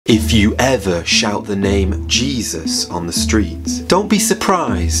If you ever shout the name Jesus on the streets, don't be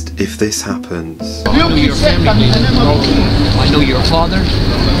surprised if this happens. I know your family. I know your father.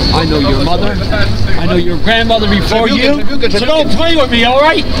 I know your mother. I know your grandmother before you. So don't play with me, all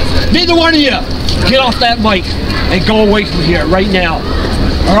right? Neither one of you. Get off that mic and go away from here right now,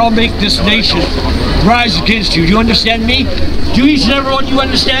 or I'll make this nation rise against you. Do you understand me? Do each and every one of you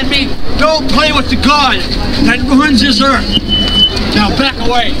understand me? Don't play with the God that runs this earth. Now back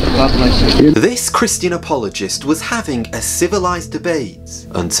away. This Christian apologist was having a civilized debate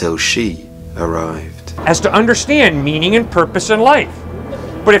until she arrived. As to understand meaning and purpose in life.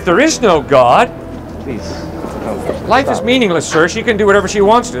 But if there is no God, life is meaningless, sir. She can do whatever she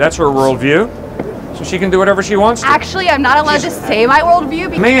wants to. That's her worldview. So she can do whatever she wants to. Actually, I'm not allowed to say my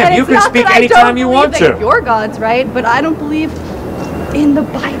worldview because man, you can speak anytime you want to. Your God's right, but I don't believe in the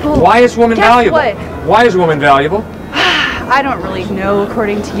Bible. Why is woman valuable? What? Why is woman valuable? I don't really know,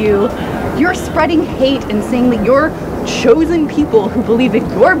 according to you. You're spreading hate and saying that your chosen people who believe in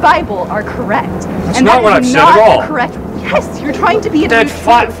your Bible are correct. That's not what I've said at all. Correct. Yes, you're trying to be That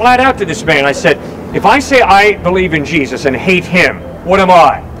flat out to this man. I said, if I say I believe in Jesus and hate him, what am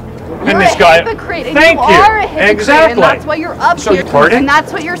I? You're and this guy, hypocrite, and thank you are a hypocrite, exactly. and that's why you're up here, pardon? and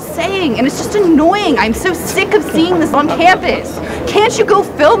that's what you're saying, and it's just annoying. I'm so sick of seeing this on campus. Can't you go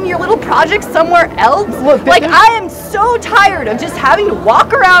film your little project somewhere else? Look, like, I am so tired of just having to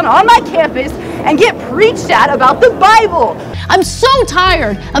walk around on my campus and get preached at about the Bible. I'm so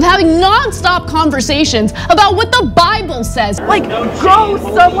tired of having non-stop conversations about what the Bible says. Like, go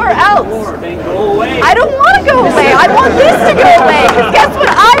somewhere else. I don't want to go away. I want this to go away. Because guess what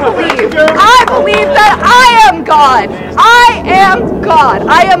I believe? I believe that I am God. I am God.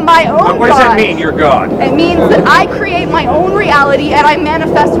 I am my own God. What does that mean, you're God? It means that I create my own reality and I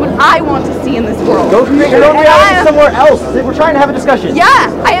manifest what I want to see in this world. Go create your own reality somewhere else. We're trying to have a discussion. Yeah,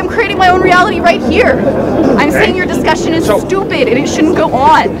 I am creating my own reality right here. I'm saying your discussion is stupid and it shouldn't go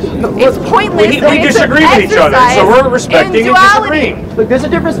on. It's pointless. We disagree with each other, so we're respecting and disagreeing. Look, there's a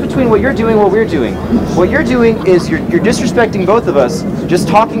difference between what you're doing and what we're doing. What you're doing is you're disrespecting both of us, just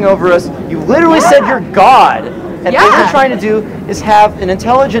talking over us. You literally said you're God. And what we're trying to do is have an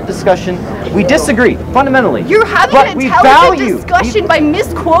intelligent discussion. We disagree, fundamentally. You're having an intelligent discussion by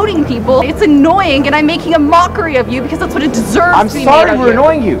misquoting people. It's annoying, and I'm making a mockery of you because that's what it deserves I'm to be sorry made of we're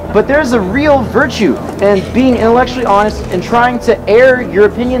annoying you, but there's a real virtue in being intellectually honest and trying to air your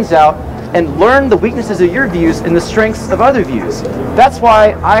opinions out and learn the weaknesses of your views and the strengths of other views. That's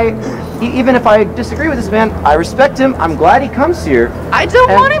why even if I disagree with this man, I respect him. I'm glad he comes here. I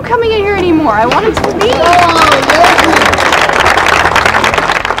don't want him coming in here anymore. I want him to leave.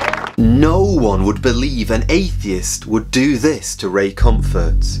 No one would believe an atheist would do this to Ray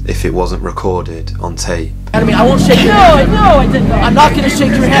Comfort if it wasn't recorded on tape. I mean, I won't shake your hand. No, I'm not going to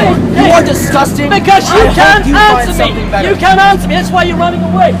shake your hand. You are disgusting. Because you can't answer me. You can't answer me. That's why you're running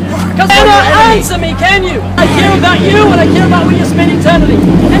away. Because you cannot answer me, can you? I care about you and I care about where you spend eternity.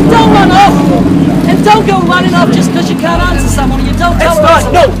 And don't run off. And don't go running off just because you can't answer someone. You don't tell us.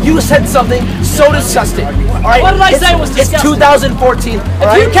 No, you said something so disgusting. All right? What did I say was disgusting? It's 2014.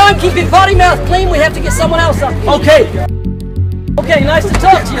 If you can't keep your potty mouth clean, we have to get someone else up. Okay. Okay, nice to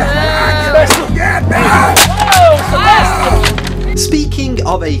talk to you. Speaking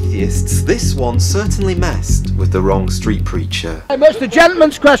of atheists, this one certainly messed with the wrong street preacher. It's the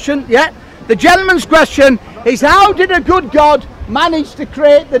gentleman's question, yeah? The gentleman's question is, how did a good God manage to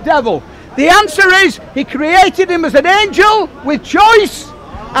create the devil? The answer is, he created him as an angel with choice,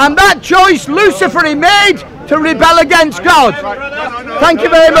 and that choice Lucifer he made to rebel against God. Thank you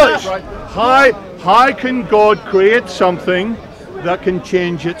very much. How can God create something that can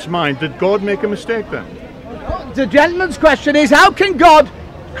change its mind? Did God make a mistake then? The gentleman's question is, how can God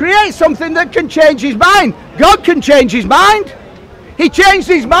create something that can change his mind? God can change his mind. He changed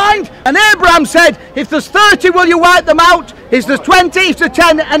his mind, and Abraham said, if there's 30, will you wipe them out? If there's 20, if there's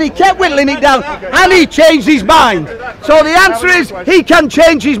 10, and he kept whittling it down, and he changed his mind. So the answer is, he can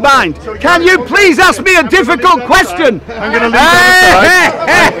change his mind. Can you please ask me a difficult question? I'm going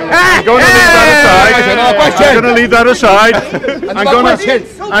to leave that aside.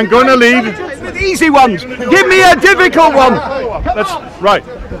 I'm going to leave. With easy ones. Give me a difficult one. That's right.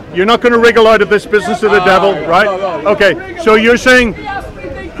 You're not going to wriggle out of this business of the devil, right? Okay, so you're saying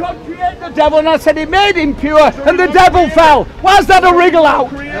the devil, and I said he made him pure, and the devil fell. Why's that a wriggle out?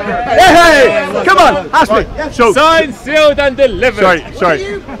 Hey, come on, ask me. So, signed, sealed, and delivered. Sorry.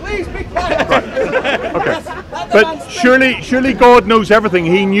 Can you please be quiet? Right. Okay. But surely God knows everything.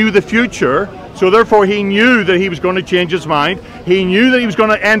 He knew the future. So therefore he knew that he was going to change his mind. He knew that he was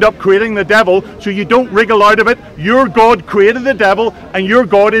going to end up creating the devil. So you don't wriggle out of it. Your God created the devil, and your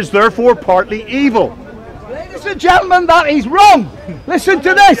God is therefore partly evil. Ladies and gentlemen, that is wrong. Listen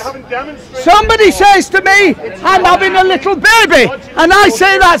to this. Somebody says to me, I'm having a little baby, and I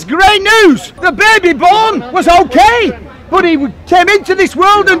say that's great news. The baby born was okay, but he came into this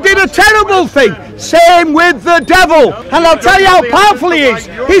world and did a terrible thing. Same with the devil. And I'll tell you how powerful he is.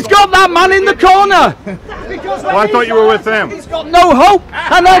 He's got that man in the corner. Well, I thought you were with them. He's got no hope,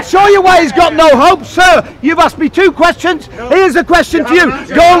 and I'll show you why he's got no hope. Sir, you've asked me 2 questions. Here's a question to you.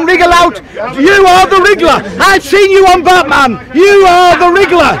 Go and wriggle out. You are the wriggler. I've seen you on Batman. You are the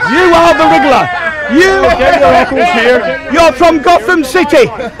wriggler. You are the wriggler. You're from Gotham City.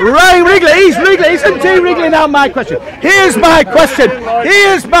 Ray Wrigley. He's wriggling. Isn't he wriggling out my question? Here's my question.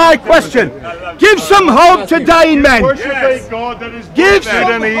 Here's my question. Give some hope to dying men. Give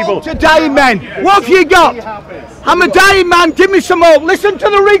some hope to dying men. What have you got? I'm a dying man. Give me some hope. Listen to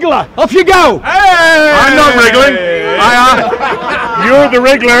the wriggler. Off you go. Hey! I'm not wriggling. You're the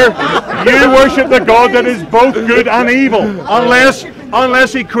wriggler. You worship the God that is both good and evil.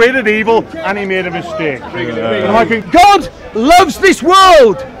 Unless he created evil and he made a mistake. God loves this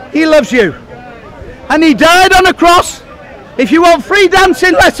world. He loves you. And he died on a cross. If you want free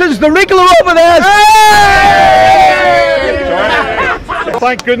dancing lessons, the wriggler over there.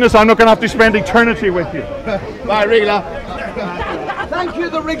 Thank goodness I'm not going to have to spend eternity with you. Bye, wriggler. Thank you,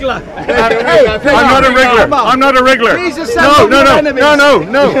 the wriggler. I'm not a wriggler. I'm not a wriggler.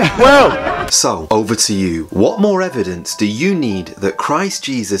 No. Well. So, over to you. What more evidence do you need that Christ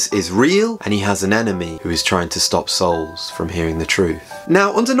Jesus is real and he has an enemy who is trying to stop souls from hearing the truth?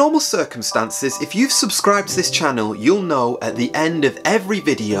 Now, under normal circumstances, if you've subscribed to this channel, you'll know at the end of every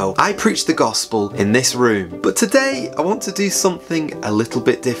video, I preach the gospel in this room. But today, I want to do something a little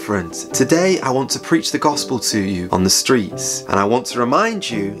bit different. Today, I want to preach the gospel to you on the streets. And I want to remind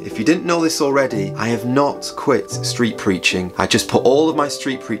you, if you didn't know this already, I have not quit street preaching. I just put all of my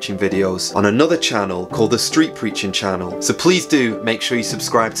street preaching videos on another channel called the Street Preaching channel. So please do make sure you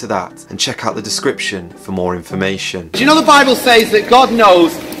subscribe to that and check out the description for more information. Do you know the Bible says that God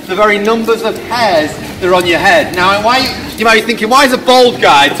knows the very numbers of hairs that are on your head? Now, why you might be thinking, why is a bald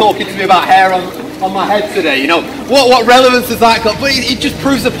guy talking to me about hair on my head today? You know, what relevance has that got? But it just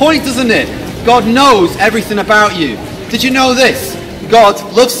proves the point, doesn't it? God knows everything about you. Did you know this? God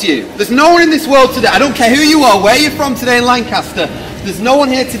loves you. There's no one in this world today, I don't care who you are, where you're from today in Lancaster, there's no one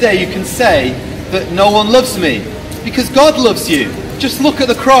here today who can say that no one loves me. Because God loves you. Just look at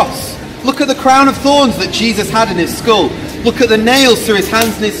the cross. Look at the crown of thorns that Jesus had in his skull. Look at the nails through his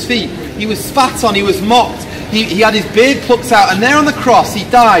hands and his feet. He was spat on, he was mocked. He had his beard plucked out, and there on the cross he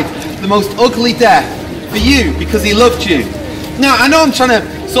died the most ugly death for you because he loved you. Now, I know I'm trying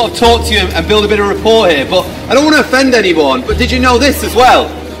to sort of talk to you and build a bit of rapport here, but I don't want to offend anyone. But did you know this as well?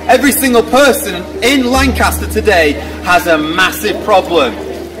 Every single person in Lancaster today has a massive problem.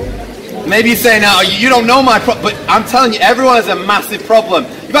 Maybe you're saying, now, you don't know my problem, but I'm telling you, everyone has a massive problem.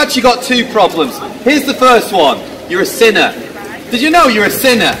 You've actually got 2 problems. Here's the first one. You're a sinner. Did you know you're a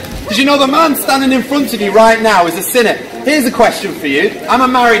sinner? Did you know the man standing in front of you right now is a sinner? Here's a question for you. I'm a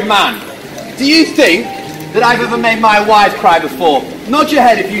married man. Do you think that I've ever made my wife cry before? Nod your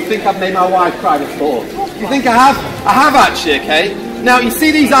head if you think I've made my wife cry before. You think I have? I have actually, okay? Now, you see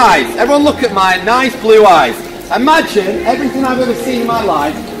these eyes? Everyone look at my nice blue eyes. Imagine everything I've ever seen in my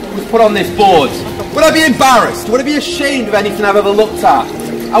life was put on this board. Would I be embarrassed? Would I be ashamed of anything I've ever looked at?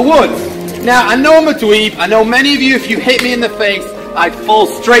 I would. Now, I know I'm a dweeb. I know many of you, if you hit me in the face, I'd fall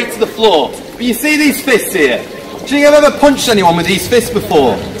straight to the floor. But you see these fists here? Do you think I've ever punched anyone with these fists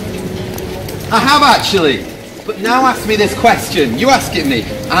before? I have actually. But now ask me this question. You ask it me.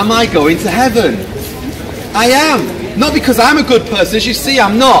 Am I going to heaven? I am. Not because I'm a good person. As you see,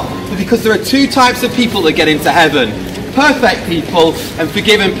 I'm not. But because there are 2 types of people that get into heaven. Perfect people and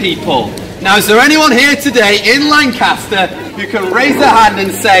forgiven people. Now, is there anyone here today in Lancaster who can raise their hand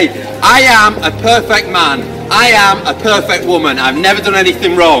and say, I am a perfect man. I am a perfect woman. I've never done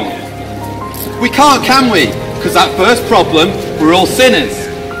anything wrong. We can't, can we? Because that first problem, we're all sinners.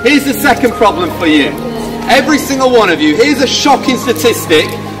 Here's the second problem for you. Every single one of you, here's a shocking statistic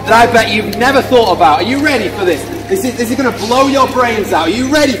that I bet you've never thought about. Are you ready for this? This is going to blow your brains out. Are you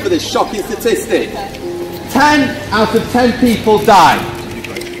ready for this shocking statistic? 10 out of 10 people die.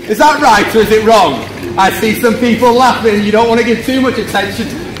 Is that right or is it wrong? I see some people laughing. You don't want to give too much attention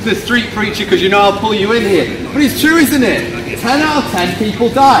to the street preacher because you know I'll pull you in here. But it's true, isn't it? 10 out of 10 people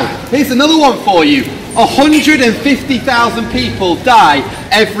die. Here's another one for you. 150,000 people die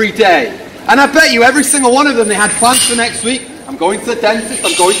every day. And I bet you every single one of them, they had plans for next week. I'm going to the dentist,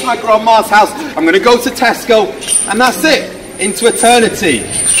 I'm going to my grandma's house, I'm going to go to Tesco, and that's it. Into eternity.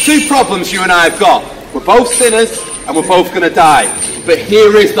 Two problems you and I have got. We're both sinners, and we're both going to die. But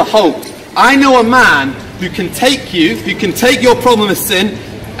here is the hope. I know a man who can take you, who can take your problem of sin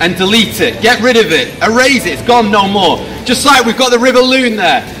and delete it, get rid of it, erase it, it's gone no more. Just like we've got the River Loon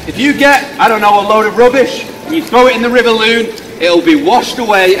there. If you get, I don't know, a load of rubbish and you throw it in the River Loon, it'll be washed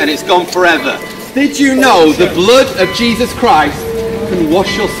away and it's gone forever. Did you know the blood of Jesus Christ can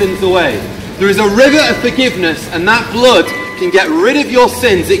wash your sins away? There is a river of forgiveness, and that blood can get rid of your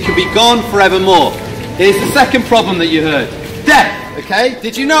sins. It can be gone forevermore. Here's the second problem that you heard. Death, okay?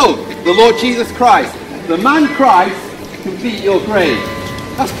 Did you know the Lord Jesus Christ, the man Christ, can beat your grave?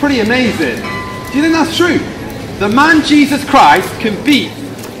 That's pretty amazing. Do you think that's true? The man Jesus Christ can beat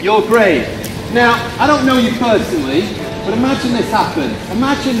your grave. Now, I don't know you personally, but imagine this happened.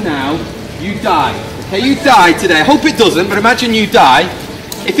 Imagine now you die. Okay, you die today. I hope it doesn't, but imagine you die.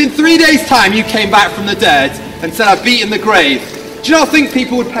 If in 3 days' time you came back from the dead and said, I've beaten the grave, do you not think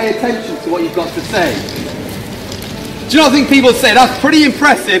people would pay attention to what you've got to say? Do you not think people would say, that's pretty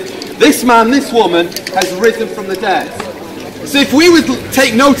impressive, this man, this woman has risen from the dead? So if we would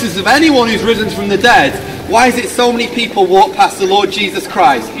take notice of anyone who's risen from the dead, why is it so many people walk past the Lord Jesus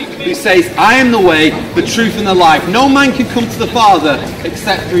Christ, who says, I am the way, the truth and the life. No man can come to the Father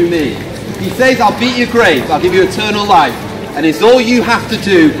except through me. He says, I'll beat your grave, I'll give you eternal life. And it's all you have to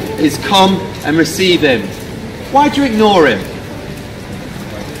do is come and receive him. Why do you ignore him?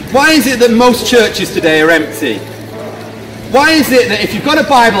 Why is it that most churches today are empty? Why is it that if you've got a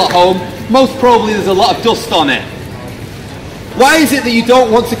Bible at home, most probably there's a lot of dust on it? Why is it that you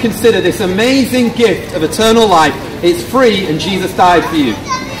don't want to consider this amazing gift of eternal life? It's free and Jesus died for you.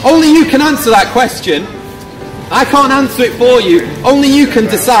 Only you can answer that question. I can't answer it for you. Only you can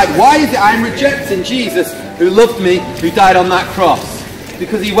decide. Why is it I'm rejecting Jesus who loved me, who died on that cross?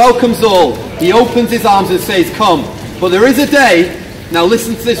 Because he welcomes all. He opens his arms and says, come. But there is a day, now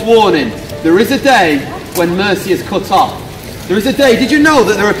listen to this warning, there is a day when mercy is cut off. There is a day, did you know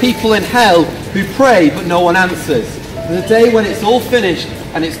that there are people in hell who pray but no one answers? There's a day when it's all finished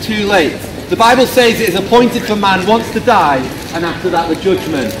and it's too late. The Bible says it is appointed for man once to die, and after that the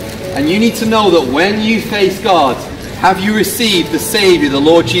judgment. And you need to know that when you face God, have you received the Saviour, the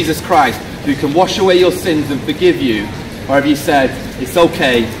Lord Jesus Christ, who can wash away your sins and forgive you? Or have you said, it's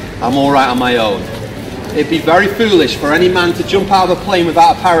okay, I'm all right on my own? It'd be very foolish for any man to jump out of a plane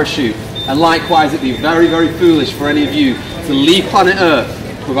without a parachute. And likewise, it'd be very, very foolish for any of you to leave planet Earth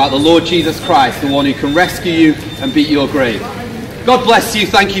without the Lord Jesus Christ, the one who can rescue you and beat your grave. God bless you.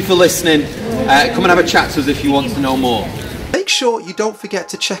 Thank you for listening. Come and have a chat to us if you want to know more. Make sure you don't forget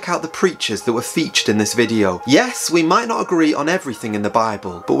to check out the preachers that were featured in this video. Yes, we might not agree on everything in the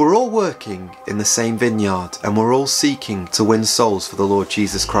Bible, but we're all working in the same vineyard and we're all seeking to win souls for the Lord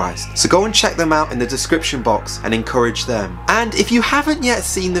Jesus Christ. So go and check them out in the description box and encourage them. And if you haven't yet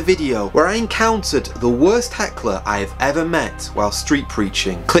seen the video where I encountered the worst heckler I have ever met while street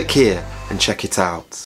preaching, click here and check it out.